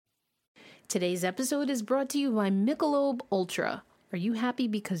Today's episode is brought to you by Michelob Ultra. Are you happy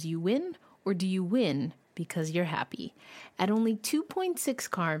because you win, or do you win because you're happy? At only 2.6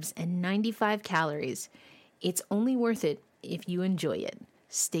 carbs and 95 calories, it's only worth it if you enjoy it.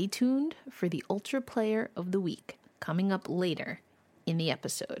 Stay tuned for the Ultra Player of the Week coming up later in the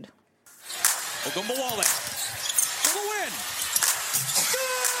episode. Ogunbowale for the win.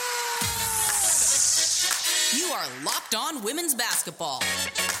 You are Locked On Women's Basketball,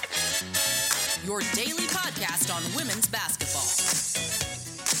 your daily podcast on women's basketball.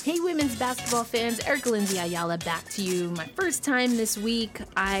 Hey, women's basketball fans, Erica Lindsay Ayala back to you. My first time this week.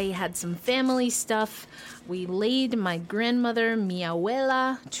 I had some family stuff. We laid my grandmother, mi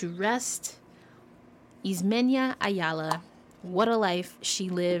abuela, to rest. Ismenia Ayala. What a life she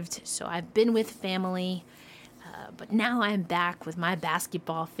lived. So I've been with family, but now I'm back with my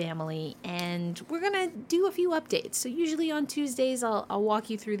basketball family, and we're going to do a few updates. So usually on Tuesdays, I'll walk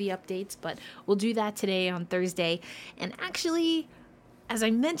you through the updates, but we'll do that today on Thursday. And actually, as I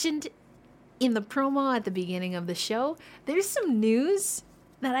mentioned in the promo at the beginning of the show, there's some news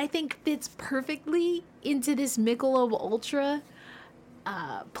that I think fits perfectly into this Michelob Ultra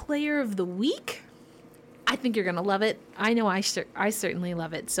Player of the Week. I think you're going to love it. I know I certainly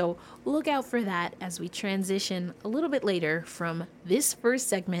love it. So look out for that as we transition a little bit later from this first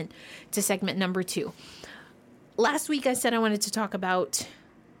segment to segment number 2. Last week I said I wanted to talk about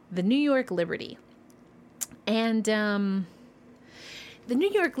the New York Liberty. And the New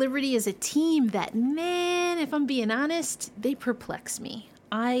York Liberty is a team that, man, if I'm being honest, they perplex me.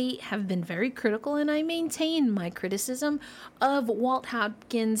 I have been very critical, and I maintain my criticism of Walt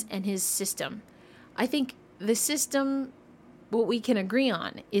Hopkins and his system. I think the system, what we can agree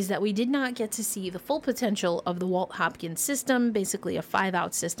on, is that we did not get to see the full potential of the Walt Hopkins system, basically a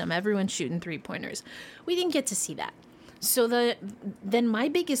 5-out system, everyone shooting three-pointers. We didn't get to see that. So then my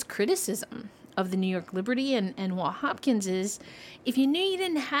biggest criticism of the New York Liberty and Walt Hopkins is, if you knew you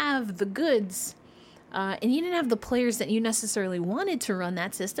didn't have the goods, and you didn't have the players that you necessarily wanted to run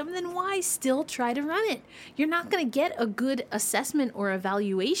that system, then why still try to run it? You're not going to get a good assessment or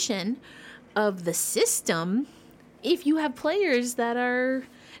evaluation of the system if you have players that are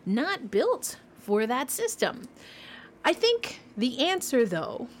not built for that system. I think the answer,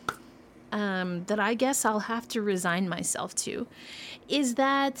 though, that I guess I'll have to resign myself to, is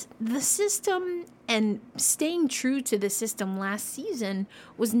that the system and staying true to the system last season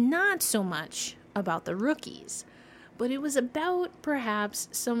was not so much about the rookies, but it was about perhaps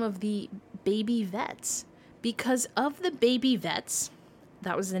some of the baby vets. Because of the baby vets,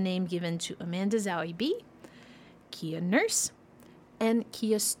 that was the name given to Amanda Zahui, Kia Nurse, and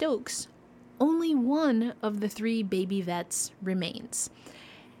Kia Stokes, only one of the 3 baby vets remains,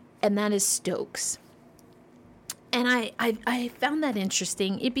 and that is Stokes. And I found that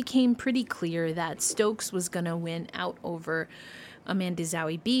interesting. It became pretty clear that Stokes was going to win out over Amanda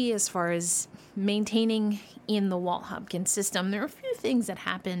Zahui as far as maintaining in the Walt Hopkins system. There were a few things that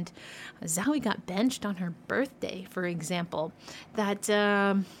happened. Zahui got benched on her birthday, for example, that,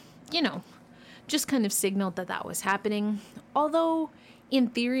 just kind of signaled that was happening. Although, in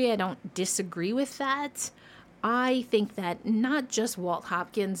theory, I don't disagree with that. I think that not just Walt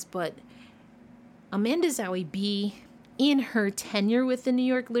Hopkins, but Amanda Zahui in her tenure with the New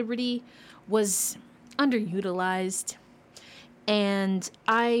York Liberty was underutilized. And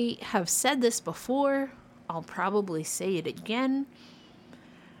I have said this before, I'll probably say it again.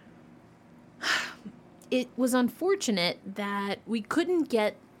 It was unfortunate that we couldn't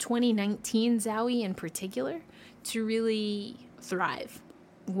get 2019 Zahui in particular to really thrive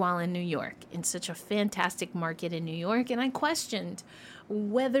while in New York, in such a fantastic market in New York. And I questioned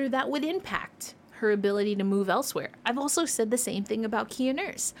whether that would impact her ability to move elsewhere. I've also said the same thing about Kia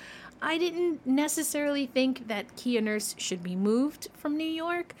Nurse. I didn't necessarily think that Kia Nurse should be moved from New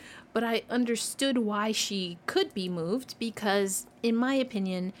York, but I understood why she could be moved because, in my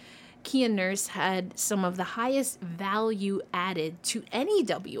opinion, Kia Nurse had some of the highest value added to any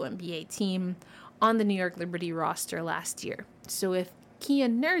WNBA team on the New York Liberty roster last year. So if Kia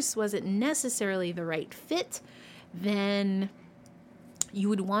Nurse wasn't necessarily the right fit, then you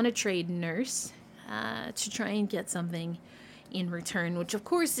would want to trade Nurse to try and get something in return, which of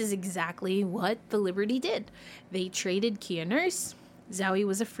course is exactly what the Liberty did. They traded Kia Nurse. Zahui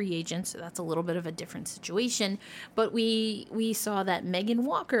was a free agent, so that's a little bit of a different situation. But we saw that Megan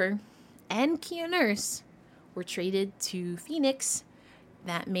Walker and Kia Nurse were traded to Phoenix.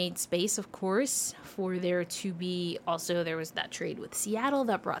 That made space, of course, for there to be also, there was that trade with Seattle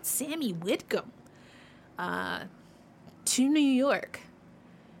that brought Sammy Whitcomb to New York.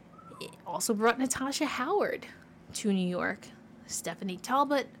 It also brought Natasha Howard to New York. Stephanie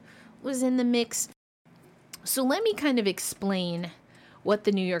Talbot was in the mix. So let me kind of explain what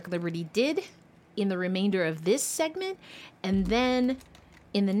the New York Liberty did in the remainder of this segment. And then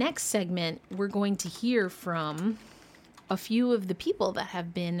in the next segment, we're going to hear from a few of the people that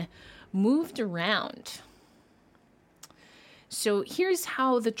have been moved around. So here's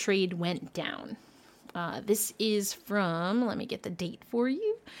how the trade went down. This is from, let me get the date for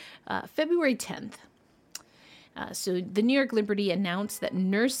you, February 10th. So the New York Liberty announced that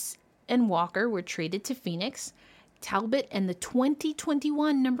Nurse and Walker were traded to Phoenix. Talbot and the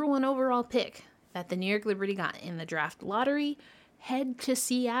 2021 number 1 overall pick that the New York Liberty got in the draft lottery head to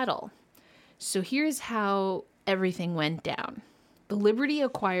Seattle. So here's how everything went down. The Liberty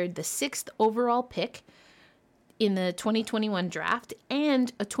acquired the 6th overall pick in the 2021 draft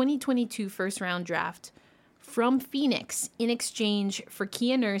and a 2022 first-round draft from Phoenix in exchange for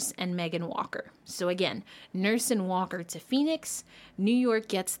Kia Nurse and Megan Walker. So again, Nurse and Walker to Phoenix. New York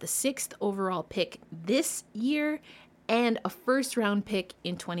gets the 6th overall pick this year and a first-round pick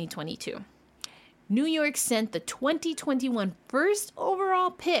in 2022. New York sent the 2021 first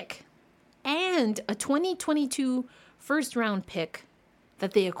overall pick and a 2022 first-round pick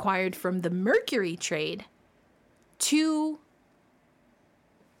that they acquired from the Mercury trade to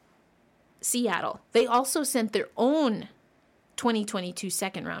Seattle. They also sent their own 2022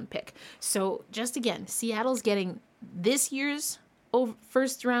 second-round pick. So just again, Seattle's getting this year's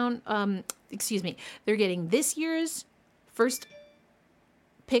first round, they're getting this year's first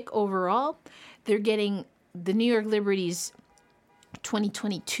pick overall. They're getting the New York Liberty's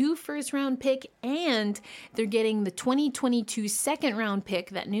 2022 first round pick, and they're getting the 2022 second round pick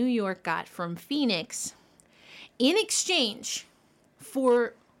that New York got from Phoenix in exchange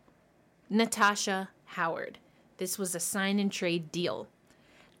for Natasha Howard. This was a sign and trade deal.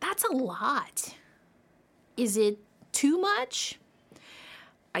 That's a lot. Is it too much?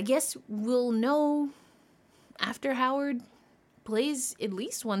 I guess we'll know after Howard plays at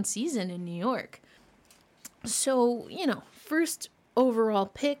least one season in New York. So, first overall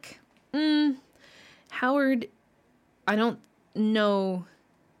pick. Howard, I don't know,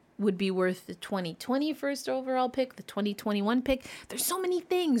 would be worth the 2020 first overall pick, the 2021 pick. There's so many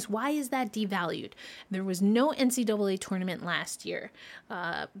things. Why is that devalued? There was no NCAA tournament last year.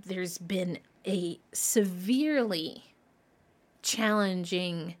 There's been a severely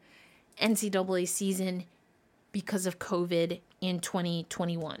challenging NCAA season because of COVID in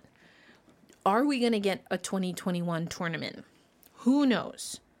 2021. Are we going to get a 2021 tournament? Who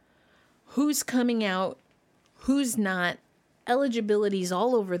knows? Who's coming out? Who's not? Eligibility's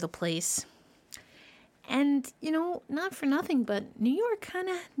all over the place. And, not for nothing, but New York kind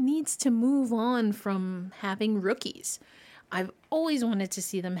of needs to move on from having rookies. I've always wanted to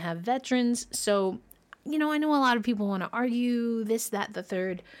see them have veterans. So, I know a lot of people want to argue this, that, the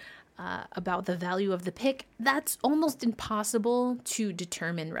third about the value of the pick. That's almost impossible to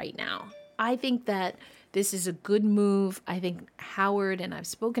determine right now. I think that this is a good move. I think Howard, and I've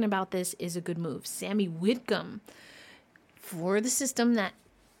spoken about this, is a good move. Sammy Whitcomb, for the system that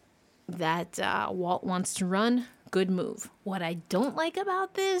Walt wants to run, good move. What I don't like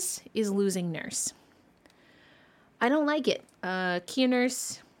about this is losing Nurse. I don't like it. Kia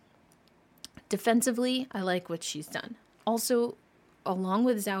Nurse, defensively, I like what she's done. Also, along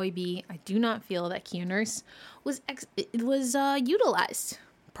with Zoe B, I do not feel that Kia Nurse was utilized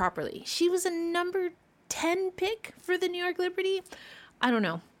properly. She was a number 10 pick for the New York Liberty. I don't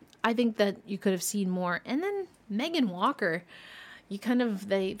know. I think that you could have seen more. And then Megan Walker,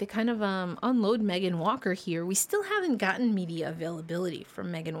 they kind of unload Megan Walker here. We still haven't gotten media availability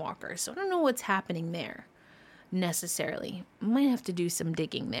from Megan Walker, so I don't know what's happening there necessarily. Might have to do some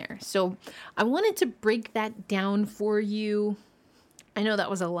digging there. So I wanted to break that down for you. I know that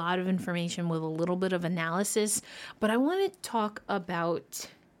was a lot of information with a little bit of analysis, but I want to talk about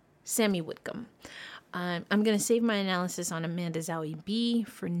Sammy Whitcomb. I'm going to save my analysis on Amanda Zahui B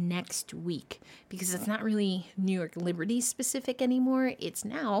for next week because it's not really New York Liberty specific anymore. It's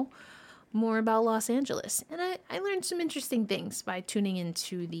now more about Los Angeles. And I learned some interesting things by tuning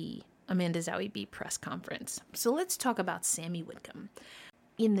into the Amanda Zahui B press conference. So let's talk about Sammy Whitcomb.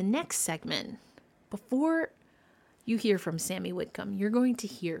 In the next segment, before you hear from Sammy Whitcomb, you're going to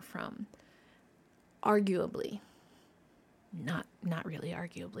hear from arguably, not really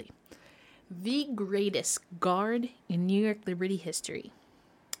arguably, the greatest guard in New York Liberty history.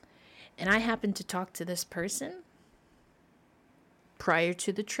 And I happened to talk to this person prior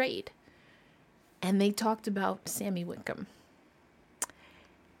to the trade. And they talked about Sammy Whitcomb.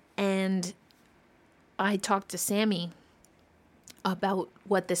 And I talked to Sammy about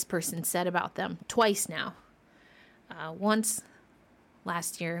what this person said about them twice now. Once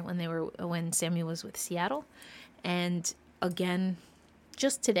last year when Sammy was with Seattle, and again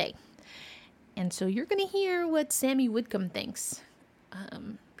just today. And so you're going to hear what Sammy Whitcomb thinks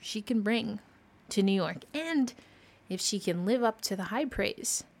she can bring to New York, and if she can live up to the high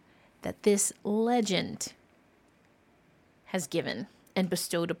praise that this legend has given and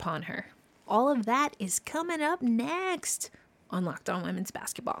bestowed upon her. All of that is coming up next on Locked On Women's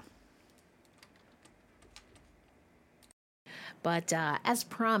Basketball. But as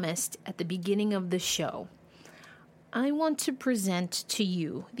promised at the beginning of the show, I want to present to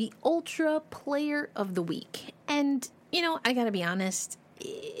you the Ultra Player of the Week. And, I gotta be honest,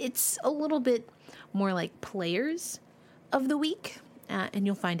 it's a little bit more like Players of the Week, and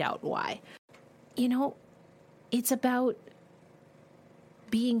you'll find out why. It's about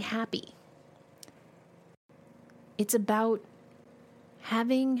being happy. It's about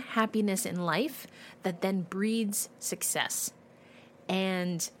having happiness in life that then breeds success.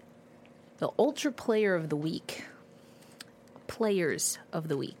 And the Ultra Player of the Week, Players of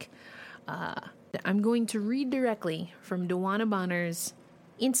the Week, I'm going to read directly from DeWanna Bonner's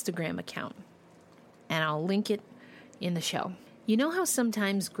Instagram account, and I'll link it in the show. You know how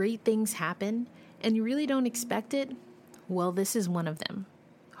sometimes great things happen and you really don't expect it? Well, this is one of them.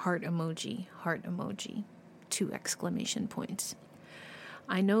 Heart emoji, 2 exclamation points.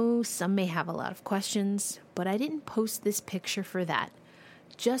 I know some may have a lot of questions, but I didn't post this picture for that.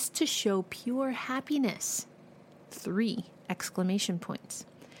 Just to show pure happiness. 3 exclamation points.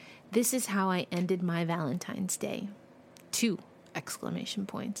 This is how I ended my Valentine's Day. 2 exclamation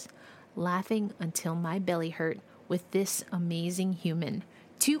points. Laughing until my belly hurt with this amazing human.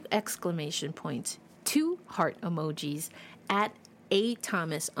 2 exclamation points. 2 heart emojis at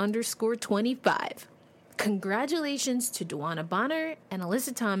 @Thomas_25. Congratulations to DeWanna Bonner and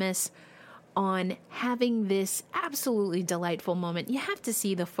Alyssa Thomas on having this absolutely delightful moment. You have to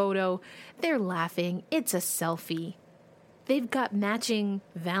see the photo. They're laughing. It's a selfie. They've got matching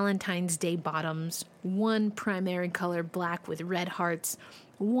Valentine's Day bottoms. One primary color black with red hearts.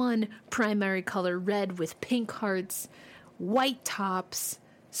 One primary color red with pink hearts. White tops.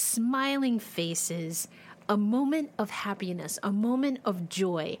 Smiling faces. A moment of happiness. A moment of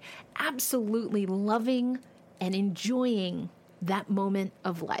joy. Absolutely loving and enjoying that moment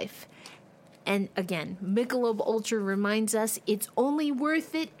of life. And again, Michelob Ultra reminds us it's only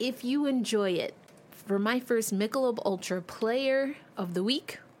worth it if you enjoy it. For my first Michelob Ultra Player of the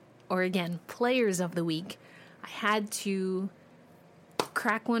Week, or again, Players of the Week, I had to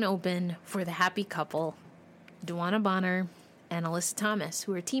crack one open for the happy couple, DeWanna Bonner and Alyssa Thomas,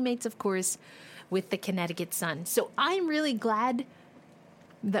 who are teammates, of course, with the Connecticut Sun. So I'm really glad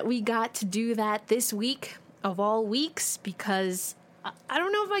that we got to do that this week of all weeks, because I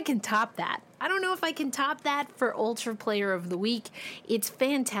don't know if I can top that. I don't know if I can top that for Ultra Player of the Week. It's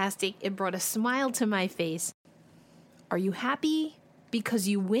fantastic. It brought a smile to my face. Are you happy because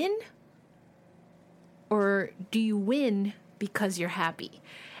you win? Or do you win because you're happy?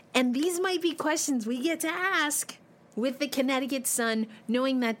 And these might be questions we get to ask with the Connecticut Sun,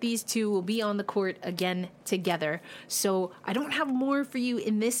 knowing that these two will be on the court again together. So I don't have more for you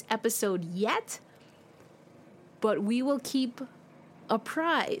in this episode yet, but we will keep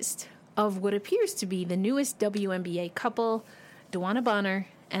apprised of what appears to be the newest WNBA couple, DeWanna Bonner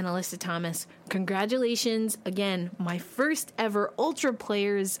and Alyssa Thomas. Congratulations. Again, my first ever Ultra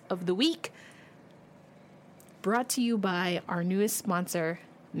Players of the Week, brought to you by our newest sponsor,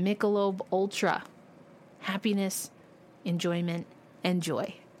 Michelob Ultra. Happiness, enjoyment, and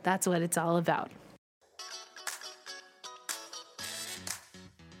joy. That's what it's all about.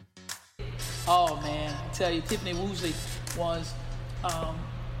 Oh man, I tell you, Tiffany Woosley was a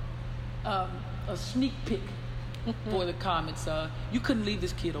sneak peek for the Comets. You couldn't leave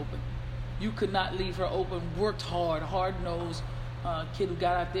this kid open. You could not leave her open. Worked hard-nosed kid who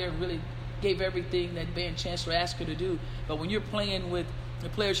got out there and really gave everything that Van Chancellor asked her to do. But when you're playing with the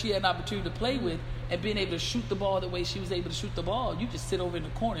players she had an opportunity to play with and being able to shoot the ball the way she was able to shoot the ball, you just sit over in the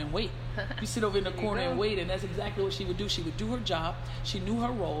corner and wait. You sit over in the corner and wait, and that's exactly what she would do. She would do her job. She knew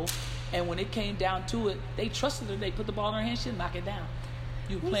her role. And when it came down to it, they trusted her. They put the ball in her hand. She'd knock it down.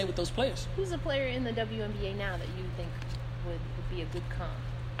 You were playing with those players. Who's a player in the WNBA now that you think would be a good comp?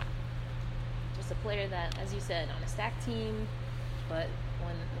 Just a player that, as you said, on a stacked team, but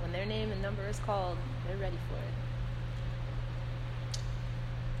when their name and number is called, they're ready for it.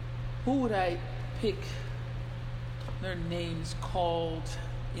 Who would I pick their names called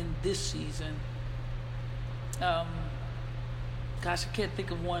in this season? Gosh, I can't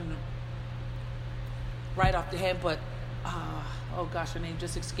think of one right off the head, but her name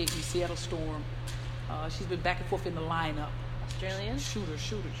just escaped me. Seattle Storm. She's been back and forth in the lineup. Australian? Shooter.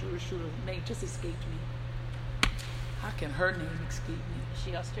 Name just escaped me. How can her name escape me? Is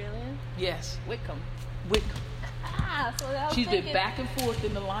she Australian? Yes. Whitcomb. So that was She's been back and forth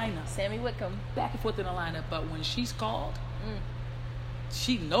in the lineup. Sammy Whitcomb. Back and forth in the lineup, but when she's called,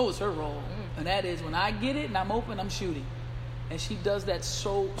 she knows her role. And that is when I get it and I'm open, I'm shooting. And she does that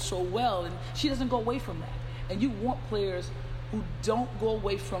so well, and she doesn't go away from that. And you want players who don't go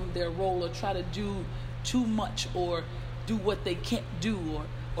away from their role or try to do too much or do what they can't do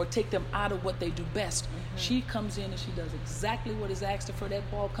or take them out of what they do best. She comes in and she does exactly what is asked of her. That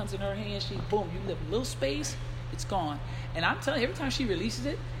ball comes in her hand, she boom, you leave a little space, it's gone. And I'm telling you, every time she releases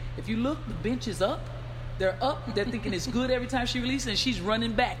it, if you look, the bench is up. They're up, they're thinking it's good every time she releases, and she's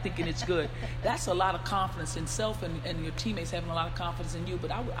running back thinking it's good. That's a lot of confidence in self and your teammates having a lot of confidence in you. But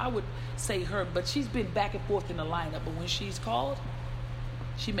I would say her, but she's been back and forth in the lineup. But when she's called,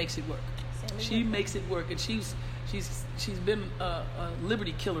 she makes it work. She makes it work, and she's been a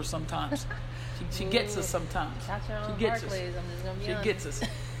liberty killer sometimes. She gets us sometimes. She gets us. She gets us.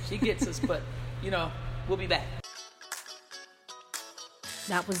 She gets us. But we'll be back.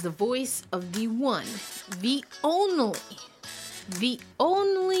 That was the voice of the one, the only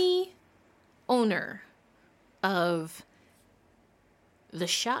owner of The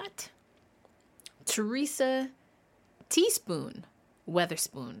Shot, Teresa Teaspoon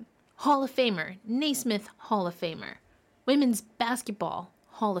Weatherspoon, Hall of Famer, Naismith Hall of Famer, Women's Basketball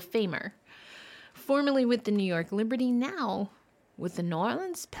Hall of Famer, formerly with the New York Liberty, now with the New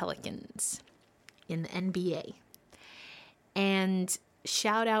Orleans Pelicans in the NBA. And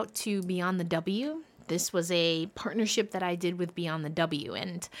shout out to Beyond the W. This was a partnership that I did with Beyond the W,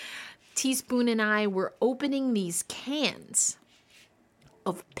 and Teaspoon and I were opening these cans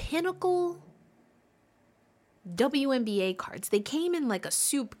of Pinnacle WNBA cards. They came in like a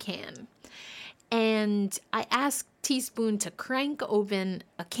soup can, and I asked Teaspoon to crank open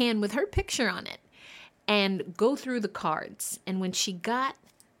a can with her picture on it and go through the cards. And when she got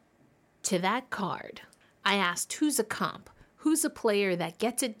to that card, I asked, who's a comp? Who's a player that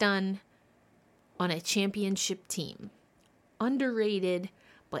gets it done on a championship team? Underrated,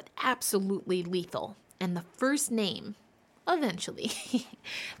 but absolutely lethal. And the first name, eventually,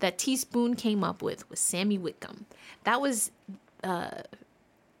 that Teaspoon came up with was Sammy Whitcomb. That was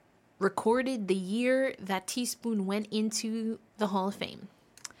recorded the year that Teaspoon went into the Hall of Fame.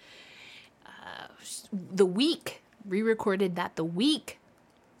 Re-recorded that the week,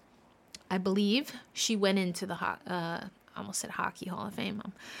 I believe, she went into the I almost said Hockey Hall of Fame.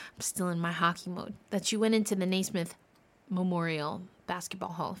 I'm still in my hockey mode. That she went into the Naismith Memorial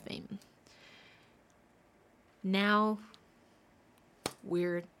Basketball Hall of Fame. Now,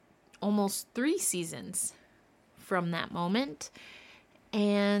 we're almost 3 seasons from that moment,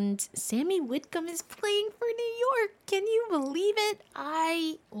 and Sammy Whitcomb is playing for New York. Can you believe it?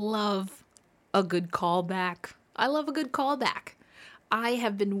 I love a good callback. I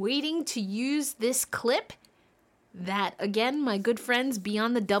have been waiting to use this clip that, again, my good friends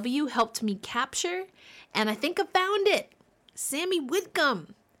Beyond the W helped me capture, and I think I found it. Sammy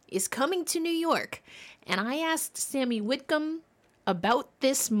Whitcomb is coming to New York, and I asked Sammy Whitcomb about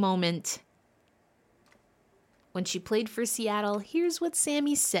this moment when she played for Seattle. Here's what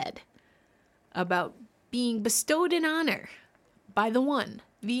Sammy said about being bestowed in honor by the one,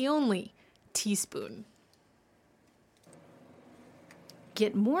 the only Teaspoon.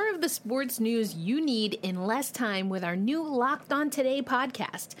 Get more of the sports news you need in less time with our new Locked On Today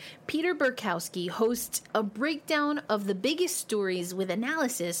podcast. Peter Burkowski hosts a breakdown of the biggest stories with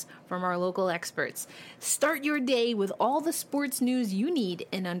analysis from our local experts. Start your day with all the sports news you need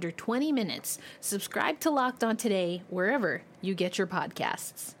in under 20 minutes. Subscribe to Locked On Today wherever you get your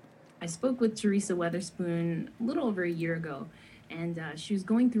podcasts. I spoke with Teresa Weatherspoon a little over a year ago, and she was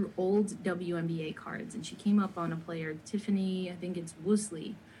going through old WNBA cards, and she came up on a player, Tiffany, I think it's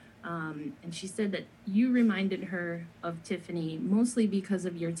Woosley, and she said that you reminded her of Tiffany mostly because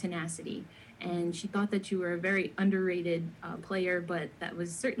of your tenacity, and she thought that you were a very underrated player, but that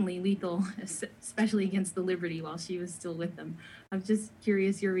was certainly lethal, especially against the Liberty while she was still with them. I'm just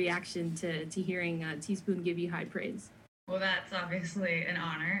curious your reaction to hearing Teaspoon give you high praise. Well, that's obviously an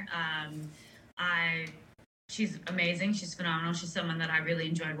honor. She's amazing. She's phenomenal. She's someone that I really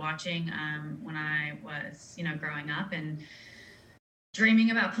enjoyed watching when I was, growing up and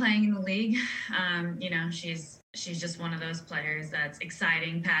dreaming about playing in the league. She's just one of those players that's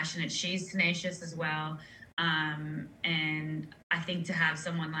exciting, passionate. She's tenacious as well. And I think to have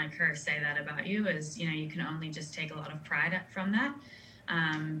someone like her say that about you is, you can only just take a lot of pride from that.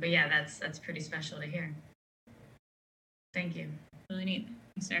 But yeah, that's pretty special to hear. Thank you. Really neat.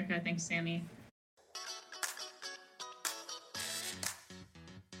 Thanks, Erica. Thanks, Sammy.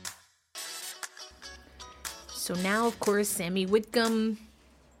 So now, of course, Sammy Whitcomb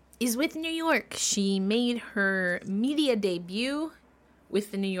is with New York. She made her media debut with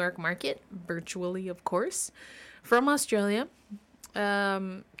the New York market, virtually, of course, from Australia.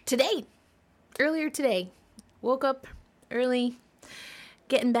 Earlier today, woke up early,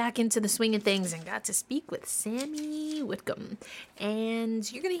 getting back into the swing of things, and got to speak with Sammy Whitcomb.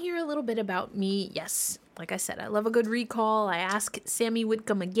 And you're going to hear a little bit about me. Yes, like I said, I love a good recall. I asked Sammy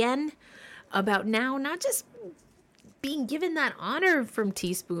Whitcomb again about now not just being given that honor from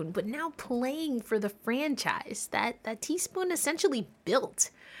Teaspoon, but now playing for the franchise that Teaspoon essentially built.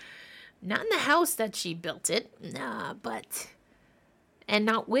 Not in the house that she built it, and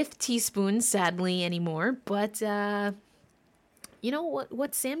not with Teaspoon, sadly, anymore, but you know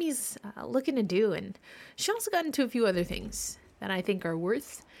what Sammy's looking to do. And she also got into a few other things that I think are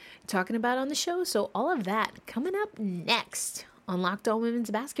worth talking about on the show. So all of that coming up next on Locked On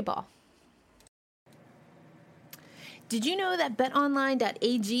Women's Basketball. Did you know that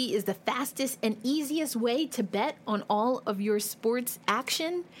betonline.ag is the fastest and easiest way to bet on all of your sports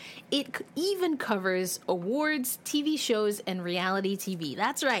action? It even covers awards, TV shows, and reality TV.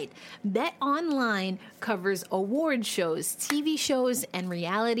 That's right. BetOnline covers award shows, TV shows, and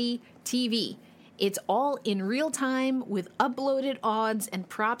reality TV. It's all in real time with uploaded odds and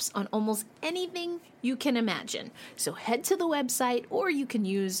props on almost anything you can imagine. So head to the website, or you can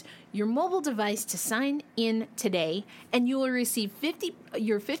use your mobile device to sign in today, and you will receive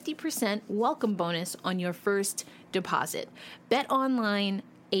your 50% welcome bonus on your first deposit. BetOnline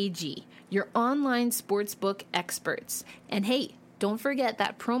AG, your online sportsbook experts. And hey, don't forget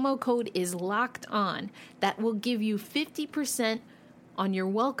that promo code is locked on. That will give you 50% on your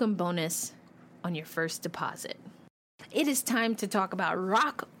welcome bonus on your first deposit. It is time to talk about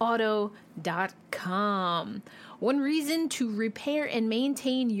rockauto.com. One reason to repair and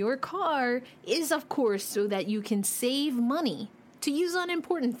maintain your car is, of course, so that you can save money to use on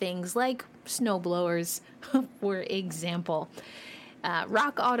important things like snowblowers, for example.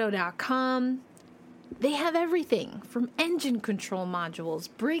 Rockauto.com, they have everything from engine control modules,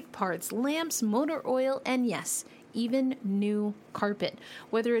 brake parts, lamps, motor oil, and yes, even new carpet.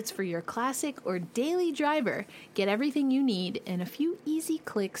 Whether it's for your classic or daily driver, get everything you need in a few easy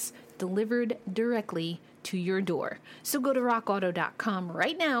clicks delivered directly to your door. So go to rockauto.com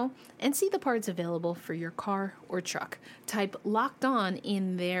right now and see the parts available for your car or truck. Type Locked On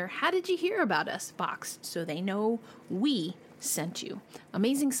in their "How did you hear about us?" box so they know we sent you.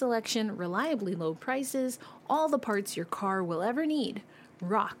 Amazing selection, reliably low prices, all the parts your car will ever need.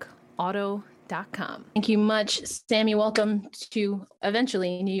 rockauto.com. Thank you much, Sammy. Welcome to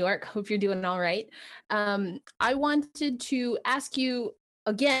eventually New York. Hope you're doing all right. I wanted to ask you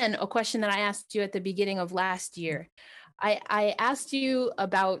again a question that I asked you at the beginning of last year. I asked you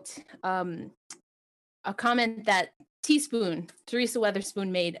about a comment that Teresa Weatherspoon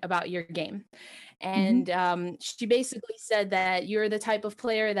made about your game. And she basically said that you're the type of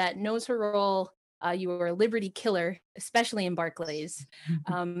player that knows her role. You were a Liberty killer, especially in Barclays,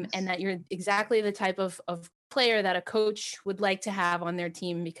 and that you're exactly the type of player that a coach would like to have on their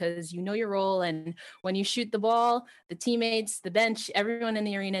team because you know your role. And when you shoot the ball, the teammates, the bench, everyone in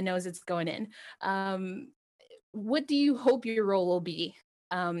the arena knows it's going in. What do you hope your role will be?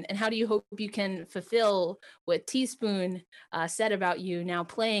 And how do you hope you can fulfill what Teaspoon said about you now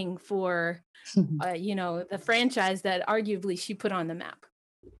playing for, the franchise that arguably she put on the map?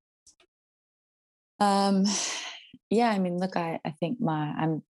 Yeah, I mean, look, I think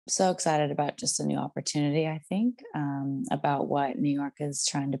I'm so excited about just a new opportunity, I think, about what New York is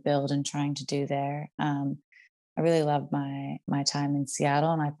trying to build and trying to do there. I really loved my time in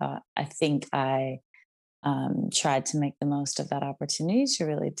Seattle, and I think I tried to make the most of that opportunity to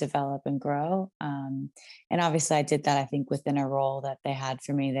really develop and grow. And obviously I did that, I think, within a role that they had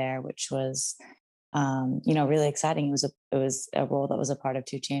for me there, which was really exciting. It was a role that was a part of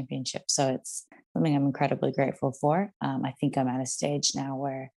 2 championships. So it's something I'm incredibly grateful for. I think I'm at a stage now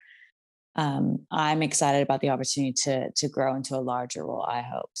where I'm excited about the opportunity to grow into a larger role, I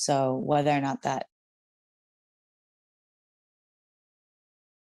hope. So whether or not that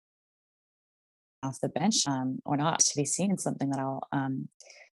off the bench or not to be seen, it's something that I'll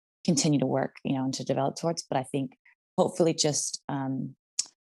continue to work, and to develop towards. But I think hopefully just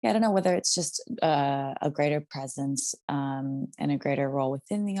I don't know whether it's just a greater presence and a greater role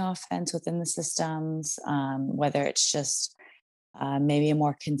within the offense, within the systems, whether it's just maybe a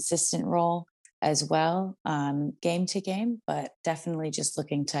more consistent role as well, game to game, but definitely just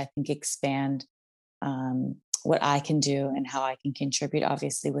looking to, I think, expand what I can do and how I can contribute,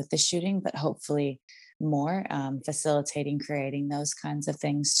 obviously with the shooting, but hopefully more facilitating, creating those kinds of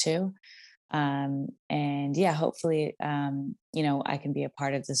things too. And yeah, hopefully, I can be a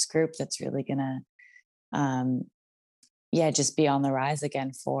part of this group that's really gonna, just be on the rise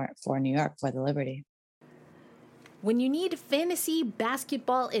again for New York, for the Liberty. When you need fantasy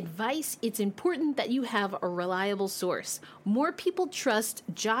basketball advice, it's important that you have a reliable source. More people trust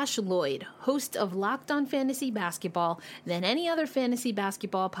Josh Lloyd, host of Locked On Fantasy Basketball, than any other fantasy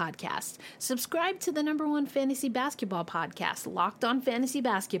basketball podcast. Subscribe to the #1 fantasy basketball podcast, Locked On Fantasy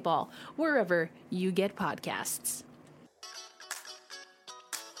Basketball, wherever you get podcasts.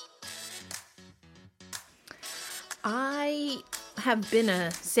 I have been a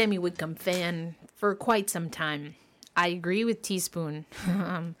Sammy Whitcomb fan for quite some time. I agree with Teaspoon.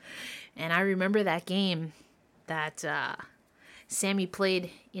 And I remember that game that Sammy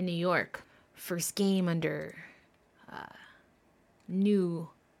played in New York. First game under new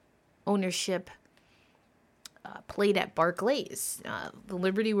ownership, played at Barclays. The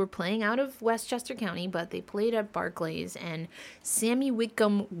Liberty were playing out of Westchester County, but they played at Barclays, and Sammy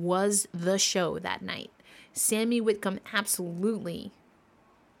Whitcomb was the show that night. Sammy Whitcomb absolutely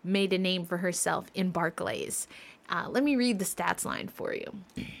made a name for herself in Barclays. Let me read the stats line for you.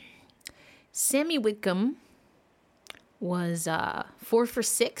 Sammy Whitcomb was 4 for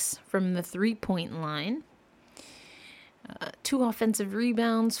 6 from the 3-point line. 2 offensive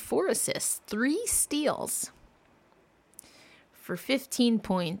rebounds, 4 assists, 3 steals for 15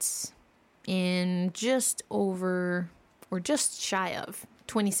 points in just over, or just shy of,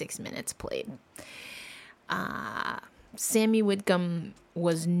 26 minutes played. Sammy Whitcomb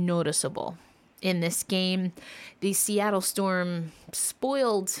was noticeable in this game. The Seattle Storm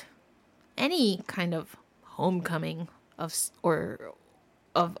spoiled any kind of homecoming of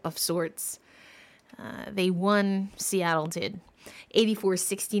sorts. They won, Seattle did,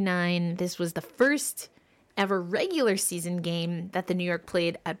 84-69. This was the first ever regular season game that the New York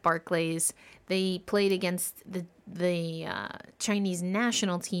played at Barclays. They played against the Chinese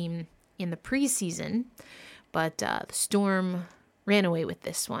national team in the preseason, but the Storm ran away with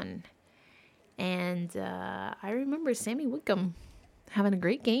this one. And I remember Sammy Whitcomb having a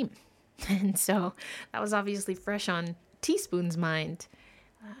great game. And so that was obviously fresh on Teaspoon's mind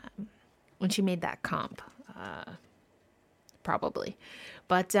when she made that comp, probably.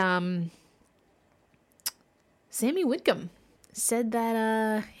 But Sammy Whitcomb said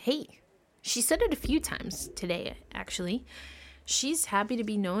that, hey, she said it a few times today, actually. She's happy to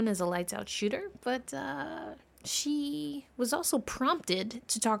be known as a lights-out shooter, but she was also prompted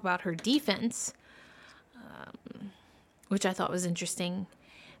to talk about her defense, which I thought was interesting.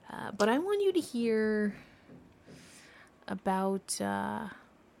 But I want you to hear about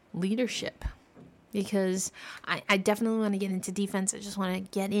leadership, because I definitely want to get into defense. I just want to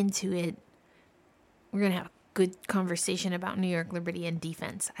get into it. We're going to have a good conversation about New York Liberty and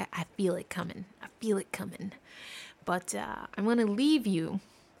defense. I feel it coming. But I'm going to leave you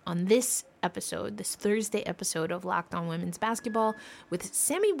on this episode, this Thursday episode of Locked On Women's Basketball, with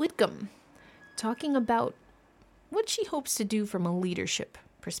Sammy Whitcomb talking about what she hopes to do from a leadership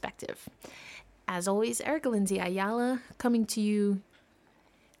perspective. As always, Erica Lindsay Ayala coming to you.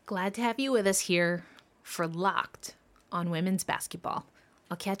 Glad to have you with us here for Locked On Women's Basketball.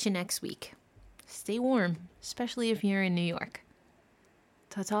 I'll catch you next week. Stay warm, especially if you're in New York.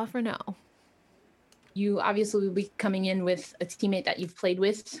 Ta-ta for now. You obviously will be coming in with a teammate that you've played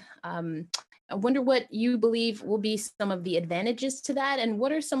with. I wonder what you believe will be some of the advantages to that, and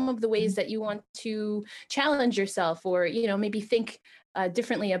what are some of the ways that you want to challenge yourself, or maybe think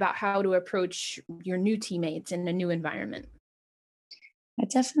differently about how to approach your new teammates in a new environment. I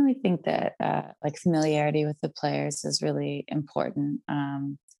definitely think that familiarity with the players is really important.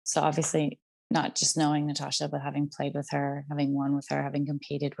 So obviously not just knowing Natasha, but having played with her, having won with her, having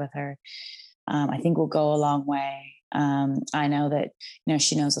competed with her, I think will go a long way. I know that,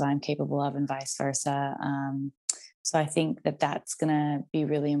 she knows what I'm capable of and vice versa. So I think that that's going to be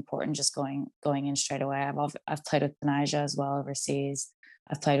really important, just going in straight away. I've played with Benija as well overseas.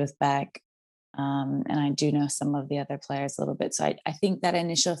 I've played with Beck. And I do know some of the other players a little bit. So I think that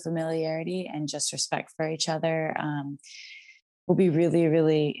initial familiarity and just respect for each other will be really,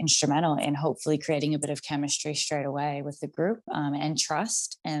 really instrumental in hopefully creating a bit of chemistry straight away with the group, and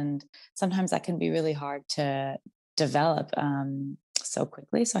trust. And sometimes that can be really hard to develop so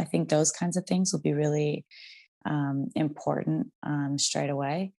quickly. So I think those kinds of things will be really important straight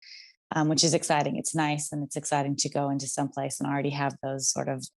away, which is exciting. It's nice, and it's exciting to go into some place and already have those sort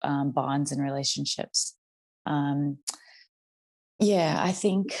of bonds and relationships. I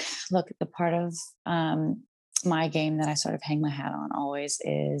think, look, the part of my game that I sort of hang my hat on always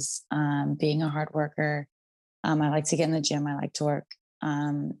is being a hard worker. I like to get in the gym. I like to work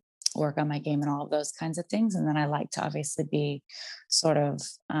work on my game and all of those kinds of things. And then I like to obviously be sort of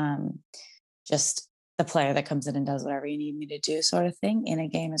just the player that comes in and does whatever you need me to do sort of thing in a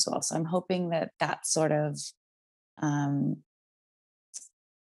game as well. So I'm hoping that that sort of,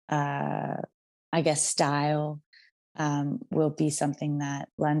 I guess, style will be something that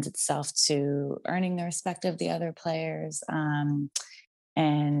lends itself to earning the respect of the other players,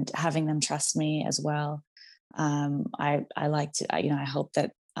 and having them trust me as well. I like to, I hope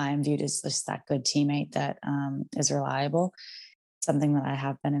that I'm viewed as just that good teammate that is reliable, something that I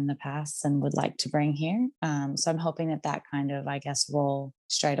have been in the past and would like to bring here. So I'm hoping that that kind of, I guess, role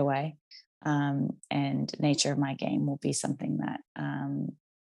straight away, and nature of my game will be something that,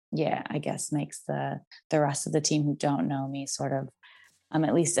 I guess makes the rest of the team who don't know me sort of,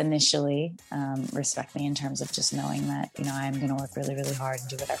 at least initially, respect me in terms of just knowing that, I'm going to work really, really hard and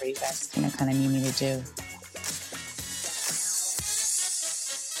do whatever you guys, kind of need me to do.